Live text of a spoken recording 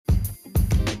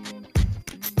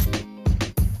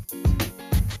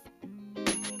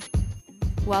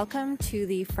Welcome to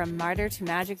the From Martyr to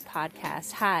Magic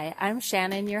podcast. Hi, I'm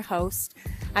Shannon, your host.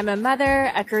 I'm a mother,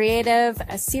 a creative,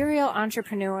 a serial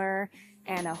entrepreneur,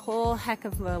 and a whole heck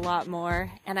of a lot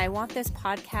more. And I want this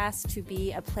podcast to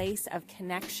be a place of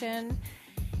connection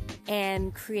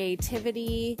and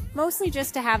creativity, mostly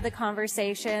just to have the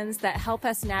conversations that help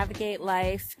us navigate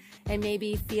life and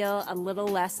maybe feel a little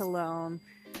less alone.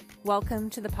 Welcome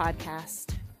to the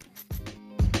podcast.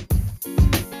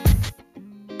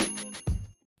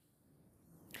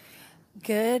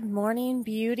 Good morning,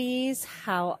 beauties.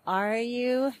 How are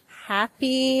you?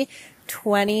 Happy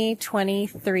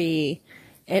 2023.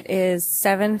 It is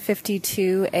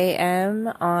 7:52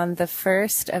 a.m. on the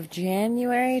 1st of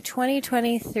January,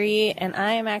 2023, and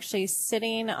I am actually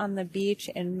sitting on the beach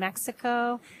in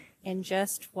Mexico and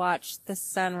just watched the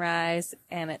sunrise,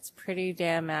 and it's pretty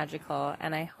damn magical.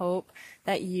 And I hope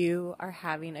that you are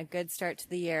having a good start to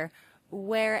the year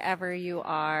wherever you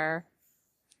are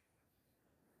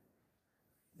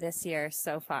this year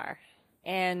so far.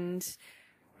 And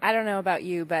I don't know about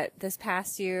you, but this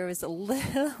past year was a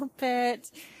little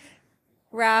bit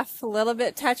rough, a little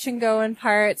bit touch and go in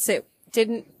parts. It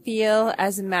didn't feel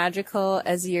as magical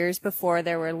as years before.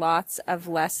 There were lots of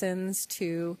lessons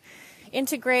to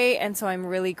integrate, and so I'm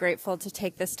really grateful to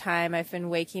take this time. I've been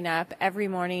waking up every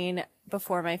morning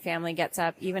before my family gets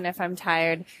up, even if I'm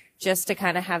tired, just to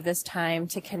kind of have this time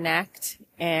to connect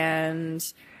and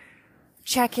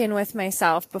check in with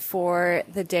myself before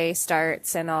the day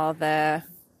starts and all the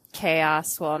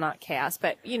chaos, well, not chaos,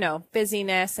 but,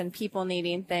 busyness and people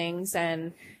needing things,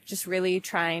 and just really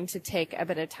trying to take a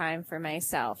bit of time for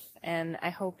myself. And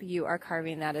I hope you are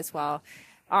carving that as well.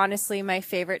 Honestly, my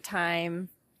favorite time,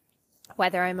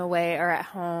 whether I'm away or at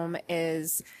home,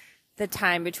 is the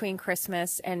time between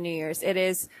Christmas and New Year's. It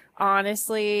is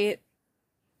honestly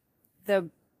the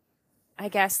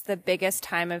biggest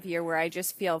time of year where I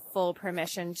just feel full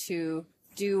permission to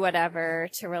do whatever,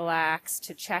 to relax,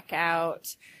 to check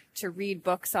out, to read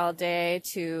books all day,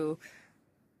 to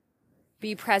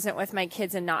be present with my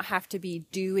kids and not have to be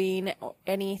doing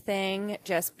anything,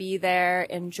 just be there,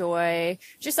 enjoy,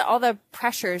 just all the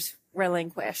pressures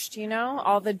relinquished,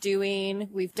 all the doing.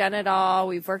 We've done it all.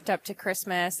 We've worked up to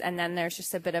Christmas, and then there's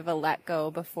just a bit of a let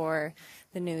go before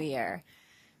the new year.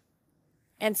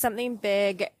 And something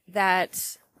big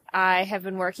that I have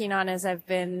been working on is I've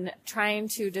been trying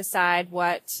to decide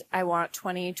what I want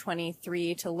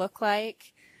 2023 to look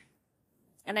like.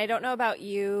 And I don't know about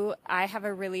you, I have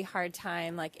a really hard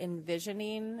time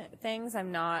envisioning things.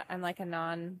 I'm like a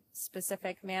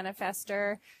non-specific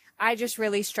manifester. I just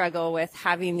really struggle with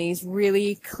having these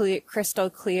really clear,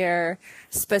 crystal clear,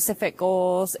 specific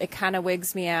goals. It kind of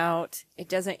wigs me out. It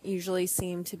doesn't usually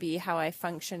seem to be how I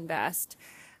function best.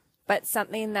 But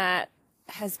something that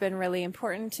has been really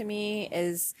important to me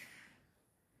is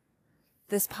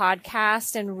this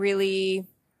podcast and really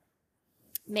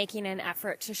making an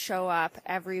effort to show up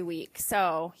every week.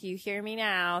 So you hear me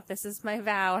now. This is my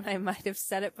vow, and I might have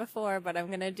said it before, but I'm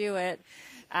going to do it,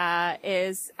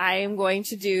 is I am going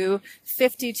to do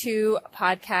 52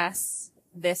 podcasts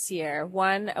this year,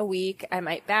 one a week. I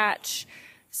might batch.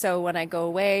 So when I go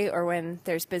away or when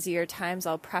there's busier times,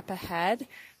 I'll prep ahead.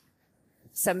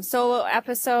 Some solo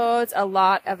episodes, a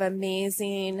lot of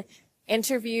amazing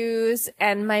interviews,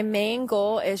 and my main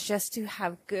goal is just to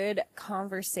have good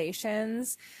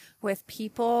conversations with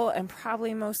people, and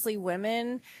probably mostly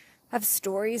women, of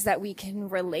stories that we can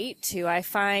relate to. I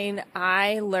find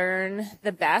I learn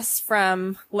the best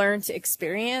from learned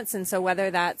experience, and so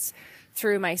whether that's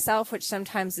through myself, which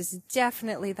sometimes is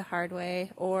definitely the hard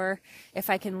way, or if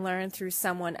I can learn through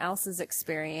someone else's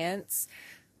experience,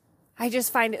 I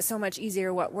just find it so much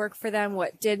easier what worked for them,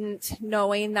 what didn't,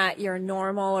 knowing that you're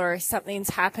normal or something's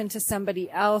happened to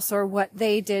somebody else, or what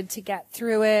they did to get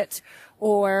through it,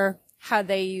 or how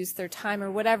they use their time, or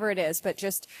whatever it is, but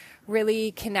just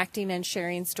really connecting and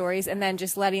sharing stories, and then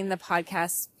just letting the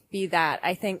podcast be that.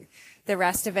 I think the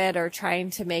rest of it, or trying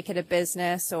to make it a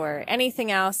business or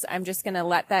anything else, I'm just going to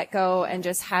let that go and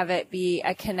just have it be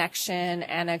a connection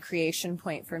and a creation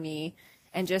point for me,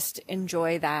 and just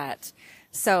enjoy that.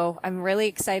 So I'm really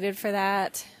excited for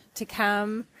that to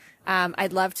come.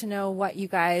 I'd love to know what you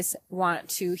guys want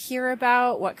to hear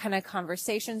about, what kind of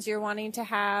conversations you're wanting to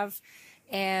have,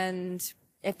 and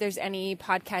if there's any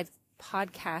podcast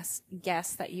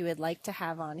guests that you would like to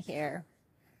have on here.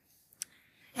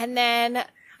 And then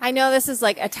I know this is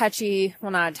a touchy,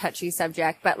 well, not a touchy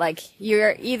subject, but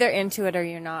you're either into it or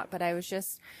you're not. But I was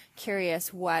just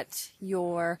curious what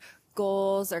your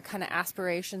goals or kind of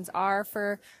aspirations are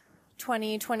for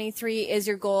 2023. Is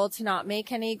your goal to not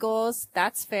make any goals?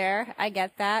 That's fair. I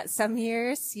get that. Some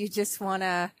years you just want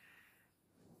to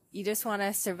you just want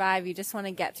to survive. You just want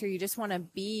to get through. You just want to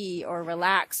be or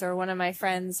relax. Or one of my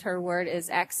friends, her word is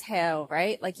exhale,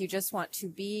 right? Like you just want to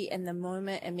be in the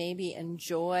moment and maybe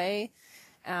enjoy,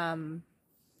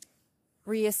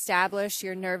 reestablish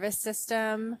your nervous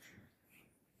system.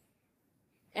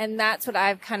 And that's what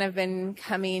I've kind of been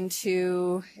coming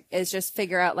to, is just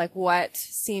figure out like what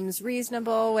seems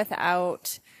reasonable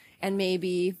without, and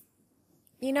maybe,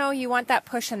 you know, you want that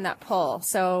push and that pull.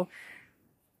 So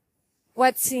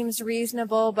what seems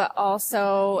reasonable, but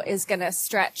also is going to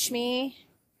stretch me,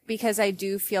 because I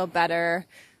do feel better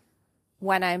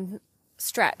when I'm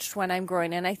stretched, when I'm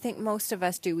growing. And I think most of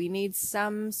us do. We need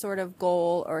some sort of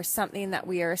goal or something that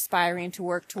we are aspiring to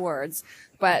work towards,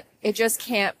 but it just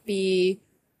can't be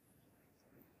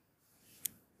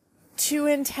too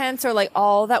intense or like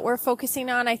all that we're focusing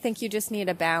on. I think you just need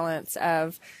a balance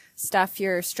of stuff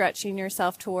you're stretching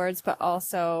yourself towards, but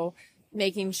also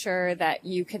making sure that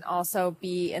you can also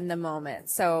be in the moment.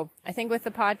 So I think with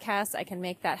the podcast, I can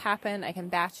make that happen. I can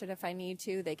batch it if I need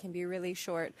to. They can be really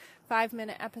short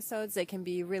 5-minute episodes. They can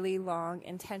be really long,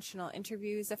 intentional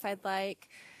interviews if I'd like.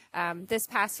 This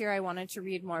past year, I wanted to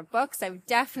read more books. I've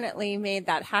definitely made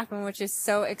that happen, which is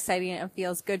so exciting and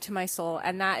feels good to my soul.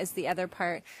 And that is the other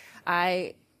part.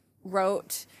 I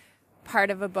wrote part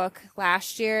of a book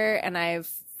last year, and I've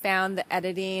found the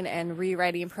editing and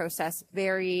rewriting process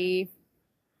very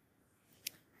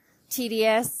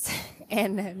tedious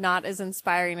and not as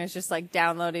inspiring as just like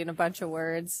downloading a bunch of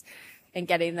words and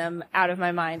getting them out of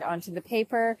my mind onto the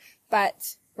paper.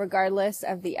 But regardless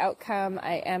of the outcome,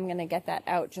 I am going to get that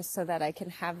out just so that I can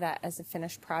have that as a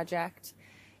finished project.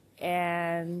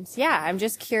 And yeah, I'm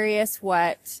just curious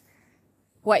what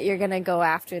you're going to go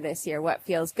after this year. What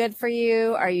feels good for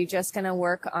you? Are you just going to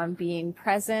work on being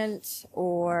present,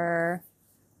 or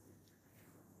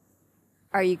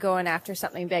are you going after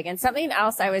something big? And something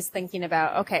else I was thinking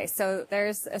about, okay, so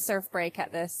there's a surf break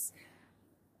at this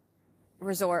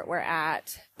resort we're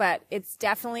at, but it's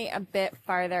definitely a bit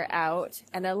farther out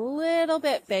and a little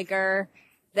bit bigger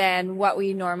than what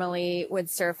we normally would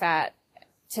surf at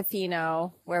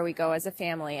Tofino, where we go as a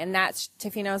family. And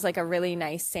Tofino is like a really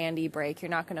nice sandy break. You're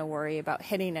not going to worry about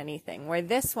hitting anything. Where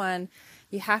this one,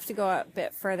 you have to go a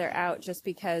bit further out just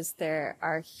because there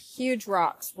are huge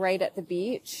rocks right at the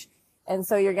beach. And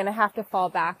so you're going to have to fall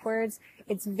backwards.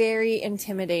 It's very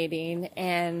intimidating.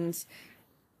 And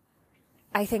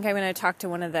I think I'm going to talk to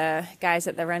one of the guys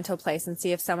at the rental place and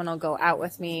see if someone will go out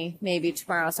with me maybe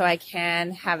tomorrow so I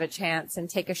can have a chance and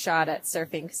take a shot at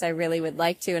surfing, because I really would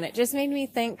like to. And it just made me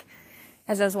think,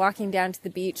 as I was walking down to the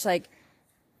beach, like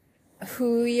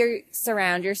who you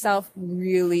surround yourself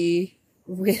really,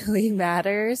 really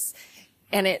matters.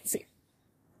 And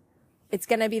it's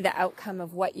going to be the outcome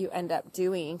of what you end up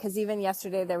doing. Because even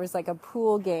yesterday there was like a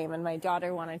pool game and my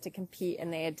daughter wanted to compete,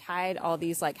 and they had tied all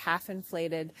these like half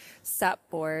inflated sup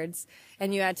boards,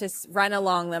 and you had to run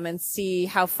along them and see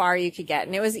how far you could get.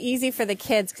 And it was easy for the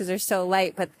kids because they're so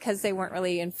light, but because they weren't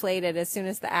really inflated, as soon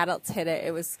as the adults hit it,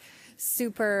 it was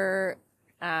super,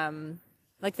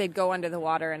 like they'd go under the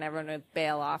water and everyone would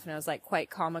bail off, and it was like quite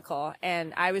comical.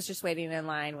 And I was just waiting in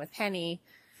line with Penny,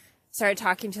 started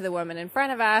talking to the woman in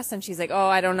front of us, and she's like, oh,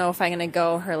 I don't know if I'm going to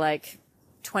go. Her like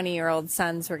 20-year-old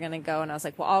sons were going to go. And I was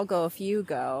like, well, I'll go if you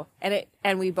go.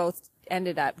 And we both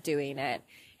ended up doing it.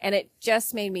 And it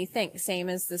just made me think, same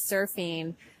as the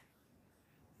surfing,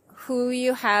 who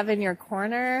you have in your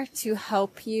corner to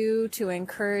help you, to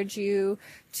encourage you,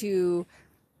 to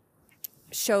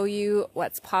show you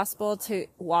what's possible, to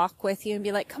walk with you and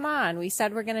be like, come on, we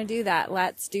said we're going to do that.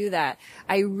 Let's do that.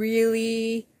 I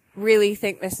really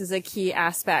think this is a key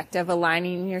aspect of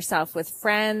aligning yourself with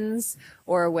friends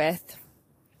or with,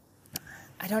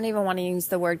 I don't even want to use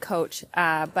the word coach,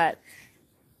 but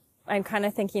I'm kind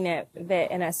of thinking of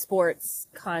it in a sports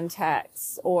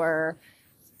context, or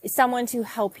someone to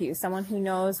help you, someone who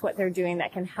knows what they're doing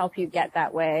that can help you get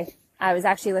that way. I was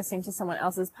actually listening to someone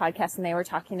else's podcast, and they were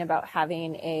talking about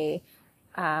having a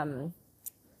kind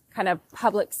of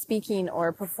public speaking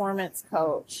or performance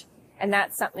coach. And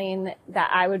that's something that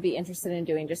I would be interested in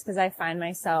doing, just because I find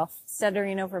myself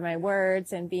stuttering over my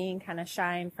words and being kind of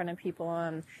shy in front of people.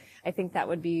 And I think that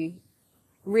would be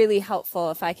really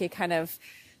helpful if I could kind of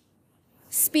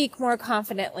speak more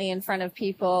confidently in front of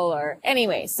people. Or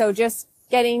anyway, so just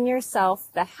getting yourself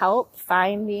the help,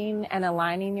 finding and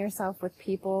aligning yourself with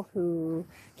people who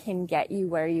can get you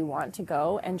where you want to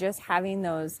go, and just having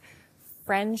those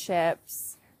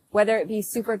friendships, whether it be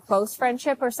super close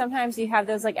friendship, or sometimes you have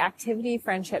those like activity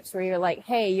friendships where you're like,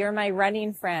 hey, you're my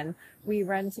running friend. We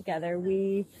run together.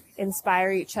 We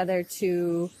inspire each other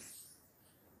to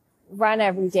run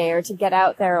every day or to get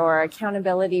out there, or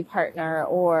accountability partner,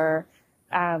 or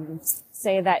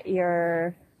say that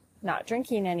you're not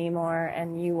drinking anymore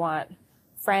and you want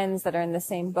friends that are in the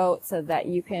same boat so that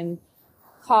you can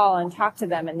call and talk to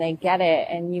them and they get it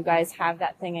and you guys have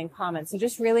that thing in common. So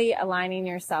just really aligning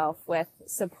yourself with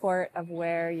support of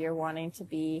where you're wanting to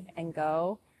be and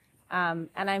go. And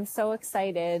I'm so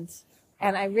excited,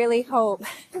 and I really hope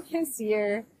this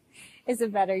year is a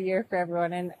better year for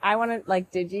everyone. And I want to,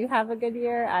 did you have a good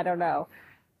year? I don't know.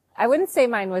 I wouldn't say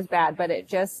mine was bad, but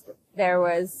there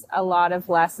was a lot of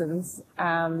lessons.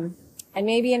 And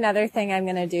maybe another thing I'm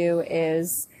going to do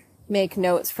is make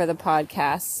notes for the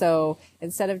podcast. So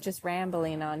instead of just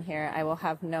rambling on here, I will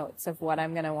have notes of what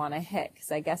I'm going to want to hit.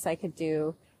 Cause I guess I could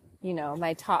do,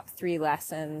 my top 3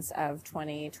 lessons of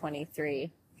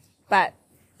 2023. But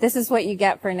this is what you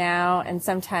get for now. And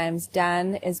sometimes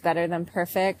done is better than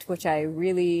perfect, which I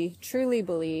really, truly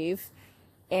believe.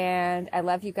 And I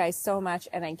love you guys so much.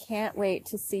 And I can't wait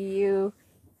to see you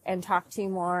and talk to you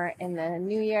more in the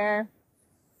new year.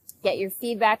 Get your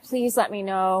feedback. Please let me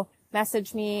know.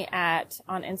 Message me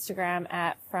on Instagram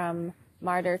at From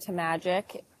Martyr to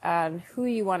Magic, who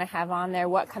you want to have on there,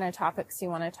 what kind of topics you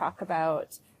want to talk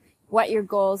about, what your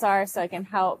goals are, so I can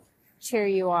help cheer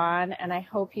you on. And I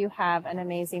hope you have an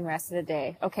amazing rest of the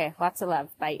day. Okay, lots of love.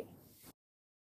 Bye.